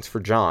take meetings for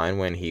John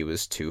when he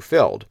was too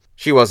filled.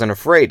 She wasn't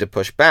afraid to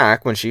push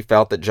back when she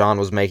felt that John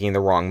was making the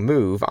wrong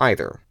move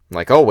either.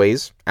 Like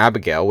always,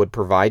 Abigail would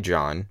provide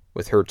John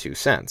with her 2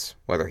 cents,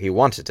 whether he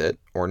wanted it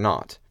or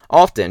not.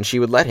 Often, she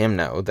would let him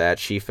know that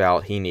she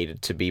felt he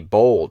needed to be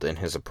bold in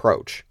his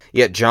approach.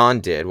 Yet John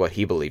did what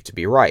he believed to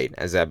be right,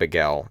 as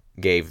Abigail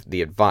gave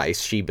the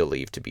advice she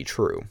believed to be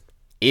true.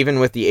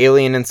 Even with the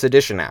Alien and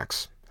Sedition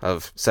Acts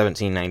of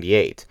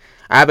 1798,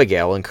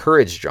 Abigail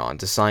encouraged John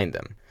to sign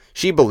them.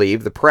 She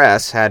believed the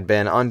press had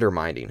been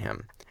undermining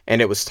him,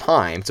 and it was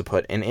time to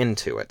put an end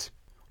to it.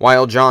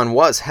 While John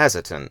was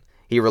hesitant,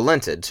 he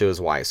relented to his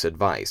wife's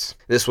advice.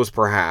 This was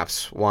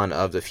perhaps one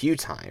of the few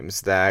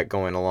times that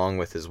going along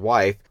with his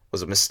wife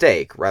was a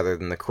mistake rather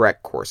than the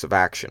correct course of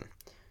action.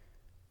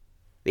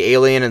 The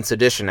Alien and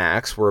Sedition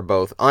Acts were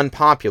both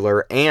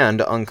unpopular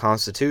and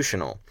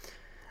unconstitutional,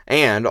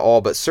 and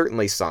all but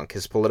certainly sunk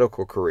his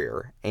political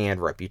career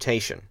and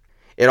reputation.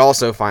 It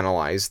also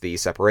finalized the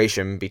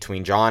separation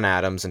between John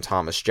Adams and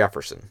Thomas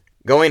Jefferson.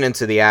 Going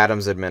into the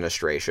Adams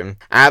administration,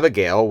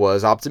 Abigail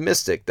was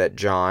optimistic that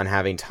John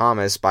having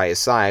Thomas by his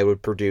side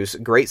would produce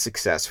great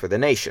success for the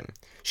nation.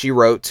 She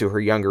wrote to her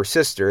younger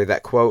sister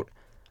that, quote,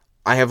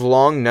 "I have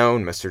long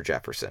known Mr.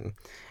 Jefferson,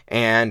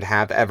 and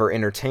have ever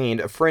entertained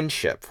a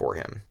friendship for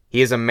him.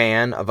 He is a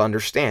man of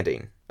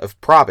understanding, of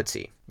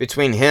probity.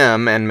 Between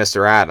him and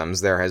Mr.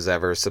 Adams there has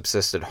ever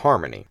subsisted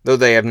harmony. Though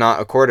they have not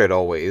accorded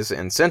always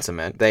in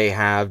sentiment, they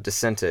have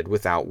dissented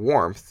without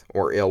warmth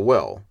or ill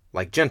will,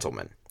 like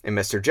gentlemen. And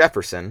Mr.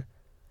 Jefferson,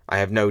 I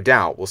have no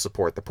doubt, will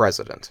support the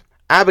President."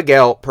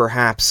 Abigail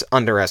perhaps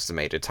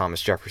underestimated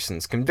Thomas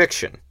Jefferson's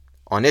conviction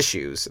on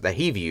issues that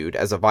he viewed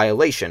as a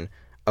violation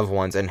of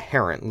one's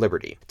inherent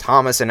liberty.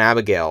 Thomas and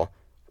Abigail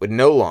would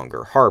no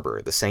longer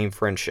harbor the same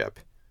friendship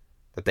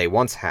that they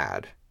once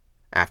had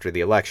after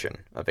the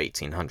election of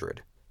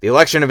 1800. The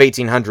election of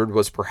 1800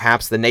 was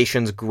perhaps the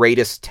nation's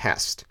greatest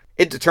test.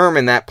 It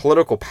determined that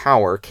political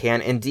power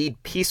can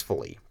indeed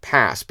peacefully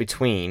pass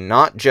between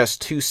not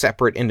just two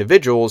separate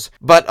individuals,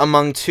 but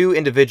among two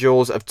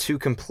individuals of two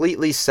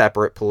completely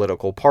separate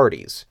political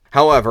parties.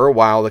 However,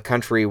 while the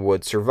country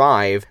would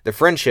survive, the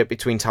friendship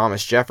between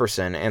Thomas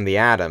Jefferson and the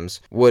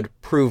Adams would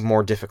prove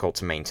more difficult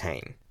to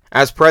maintain.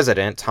 As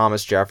president,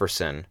 Thomas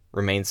Jefferson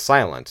remained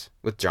silent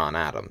with John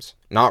Adams,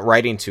 not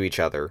writing to each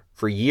other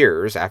for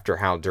years after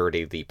how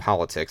dirty the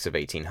politics of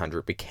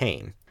 1800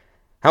 became.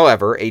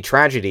 However, a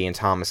tragedy in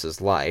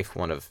Thomas's life,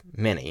 one of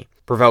many,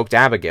 provoked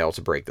Abigail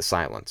to break the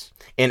silence.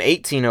 In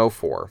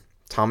 1804,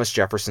 Thomas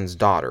Jefferson's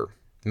daughter,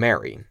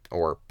 Mary,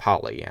 or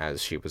Polly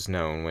as she was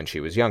known when she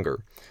was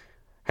younger,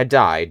 had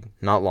died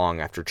not long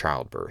after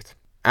childbirth.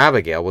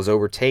 Abigail was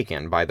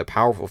overtaken by the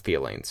powerful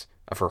feelings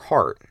of her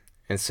heart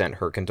and sent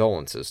her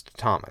condolences to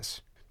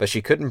Thomas, but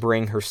she couldn't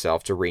bring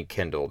herself to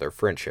rekindle their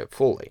friendship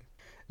fully.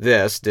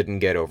 This didn't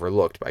get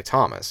overlooked by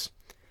Thomas.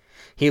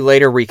 He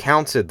later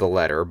recounted the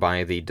letter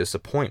by the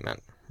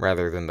disappointment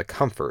rather than the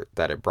comfort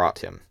that it brought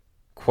him.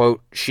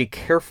 Quote, "She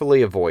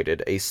carefully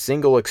avoided a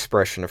single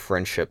expression of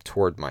friendship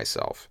toward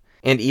myself,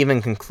 and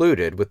even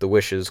concluded with the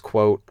wishes,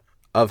 quote,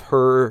 of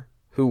her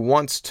who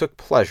once took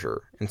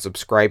pleasure in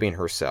subscribing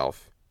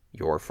herself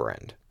your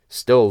friend."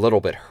 Still a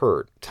little bit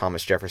hurt,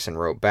 Thomas Jefferson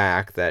wrote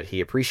back that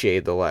he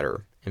appreciated the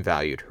letter and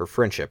valued her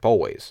friendship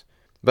always,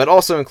 but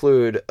also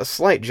included a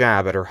slight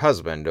jab at her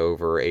husband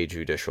over a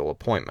judicial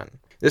appointment.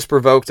 This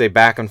provoked a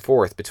back and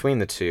forth between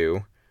the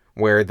two,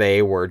 where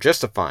they were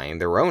justifying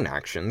their own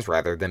actions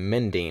rather than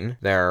mending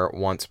their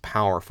once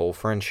powerful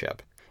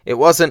friendship. It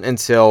wasn't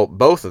until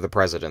both of the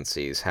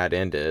presidencies had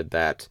ended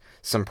that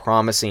some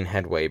promising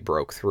headway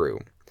broke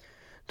through.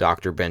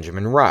 Dr.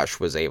 Benjamin Rush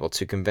was able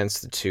to convince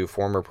the two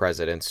former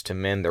presidents to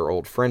mend their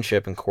old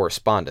friendship and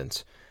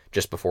correspondence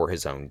just before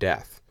his own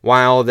death.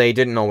 While they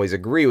didn't always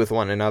agree with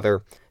one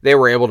another, they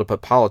were able to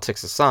put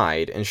politics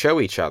aside and show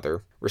each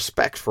other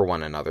respect for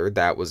one another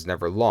that was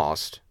never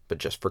lost, but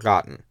just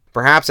forgotten.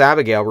 Perhaps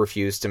Abigail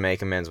refused to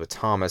make amends with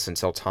Thomas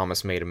until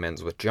Thomas made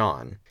amends with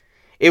John.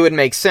 It would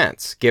make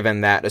sense,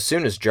 given that as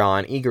soon as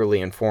John eagerly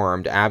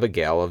informed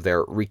Abigail of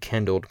their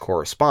rekindled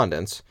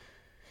correspondence,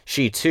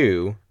 she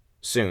too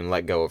soon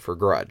let go of her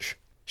grudge.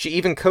 She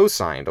even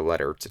co-signed a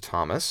letter to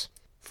Thomas,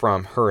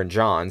 from her and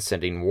John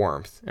sending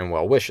warmth and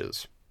well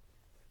wishes.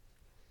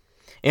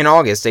 In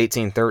August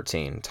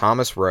 1813,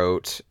 Thomas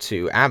wrote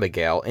to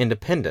Abigail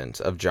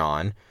independent of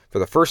John for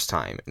the first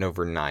time in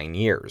over 9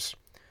 years.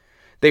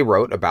 They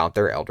wrote about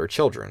their elder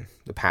children,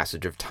 the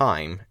passage of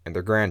time, and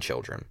their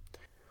grandchildren.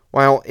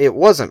 While it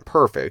wasn't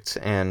perfect,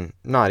 and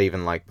not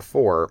even like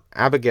before,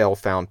 Abigail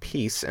found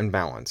peace and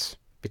balance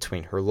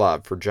between her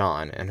love for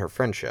John and her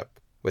friendship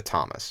with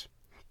Thomas.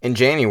 In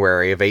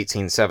January of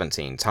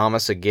 1817,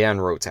 Thomas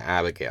again wrote to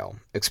Abigail,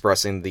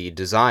 expressing the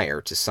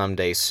desire to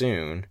someday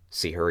soon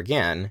see her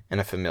again in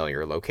a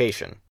familiar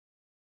location.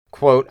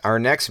 Quote, "Our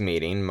next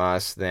meeting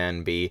must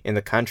then be in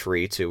the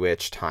country to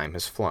which time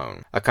has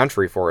flown, a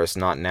country for us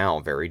not now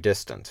very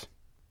distant."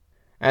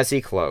 As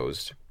he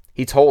closed,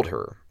 he told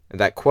her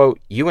that, quote,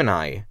 "You and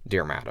I,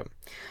 dear madam,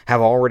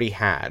 have already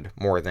had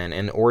more than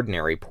an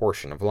ordinary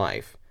portion of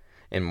life,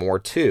 and more,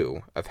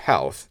 too, of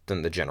health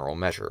than the general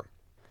measure."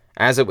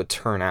 As it would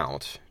turn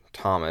out,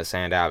 Thomas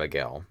and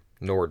Abigail,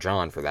 nor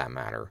John for that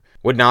matter,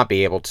 would not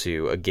be able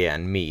to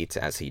again meet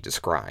as he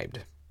described.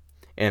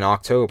 In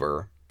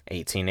October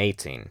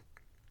 1818,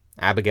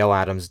 Abigail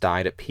Adams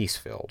died at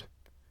Peacefield,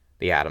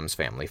 the Adams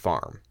family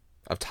farm,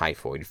 of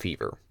typhoid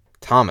fever.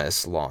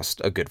 Thomas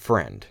lost a good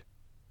friend,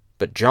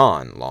 but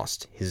John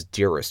lost his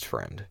dearest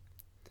friend.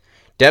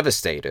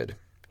 Devastated,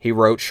 he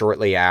wrote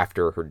shortly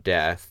after her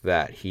death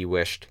that he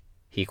wished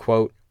he,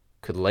 quote,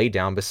 "could lay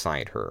down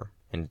beside her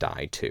and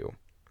die too."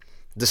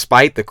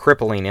 Despite the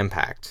crippling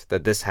impact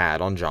that this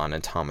had on John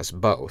and Thomas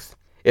both,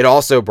 it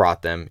also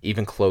brought them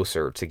even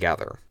closer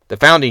together. The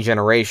founding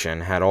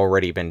generation had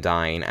already been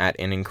dying at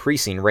an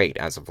increasing rate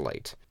as of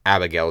late.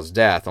 Abigail's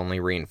death only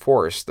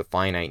reinforced the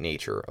finite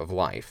nature of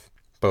life.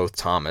 Both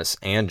Thomas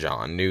and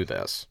John knew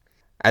this.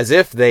 As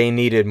if they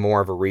needed more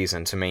of a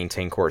reason to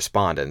maintain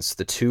correspondence,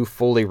 the two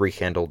fully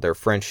rekindled their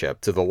friendship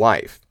to the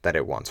life that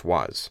it once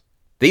was.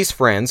 These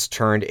friends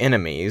turned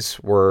enemies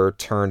were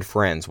turned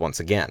friends once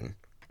again,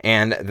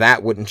 and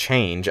that wouldn't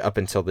change up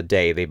until the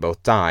day they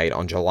both died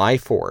on July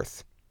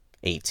 4th,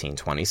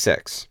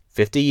 1826,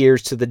 50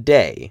 years to the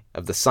day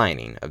of the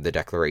signing of the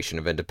Declaration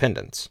of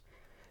Independence.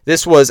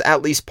 This was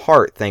at least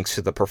part thanks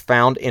to the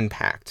profound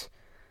impact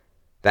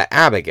that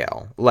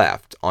Abigail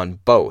left on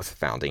both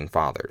founding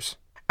fathers.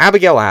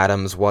 Abigail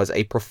Adams was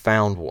a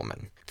profound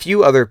woman.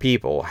 Few other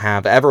people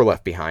have ever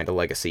left behind a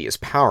legacy as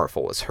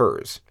powerful as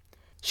hers.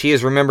 She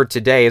is remembered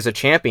today as a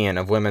champion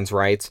of women's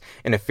rights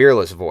and a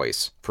fearless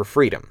voice for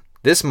freedom.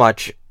 This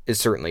much is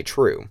certainly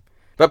true.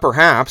 But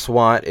perhaps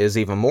what is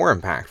even more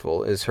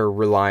impactful is her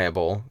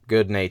reliable,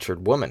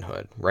 good-natured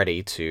womanhood,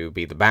 ready to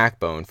be the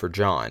backbone for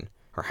John,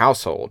 her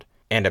household,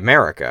 and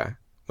America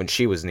when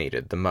she was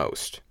needed the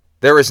most.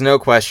 There is no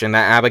question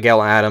that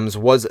Abigail Adams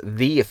was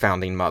the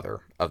founding mother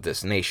of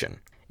this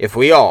nation. If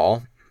we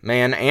all,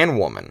 man and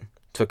woman,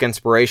 took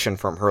inspiration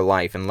from her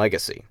life and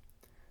legacy,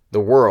 the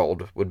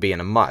world would be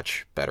in a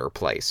much better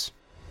place.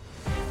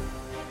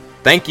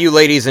 Thank you,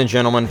 ladies and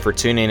gentlemen, for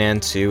tuning in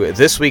to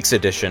this week's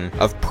edition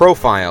of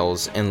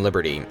Profiles in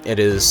Liberty. It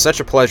is such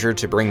a pleasure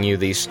to bring you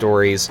these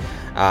stories,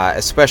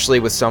 especially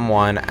with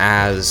someone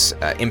as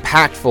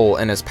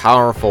impactful and as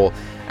powerful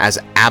as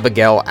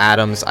Abigail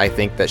Adams. I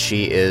think that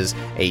she is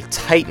a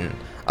titan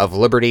of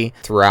liberty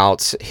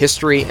throughout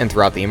history and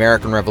throughout the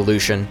American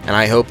Revolution, and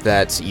I hope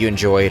that you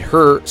enjoyed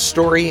her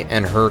story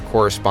and her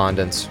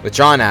correspondence with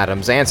John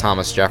Adams and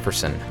Thomas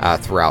Jefferson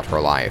throughout her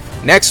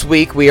life. Next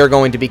week, we are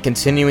going to be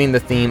continuing the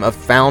theme of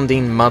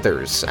founding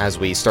mothers as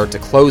we start to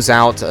close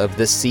out of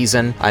this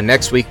season.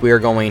 Next week, we are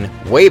going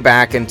way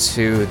back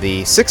into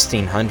the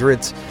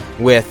 1600s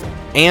with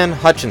Anne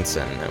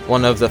Hutchinson,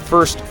 one of the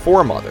first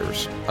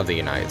foremothers of the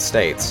United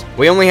States.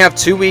 We only have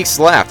 2 weeks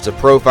left of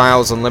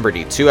Profiles in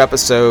Liberty. 2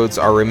 episodes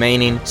are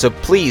remaining, so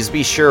please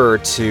be sure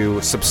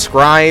to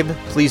subscribe,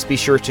 please be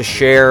sure to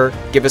share,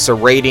 give us a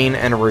rating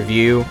and a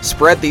review.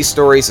 Spread these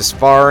stories as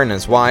far and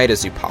as wide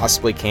as you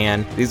possibly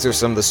can. These are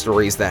some of the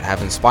stories that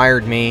have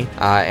inspired me,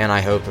 and I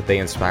hope that they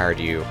inspired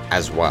you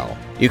as well.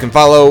 You can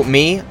follow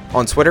me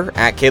on Twitter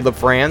at Caleb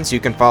Franz. You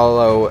can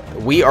follow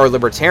We Are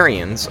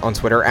Libertarians on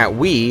Twitter at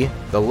We,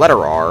 the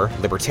letter R,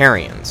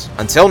 Libertarians.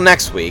 Until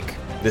next week,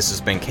 this has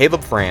been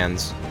Caleb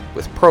Franz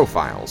with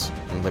Profiles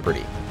in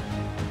Liberty.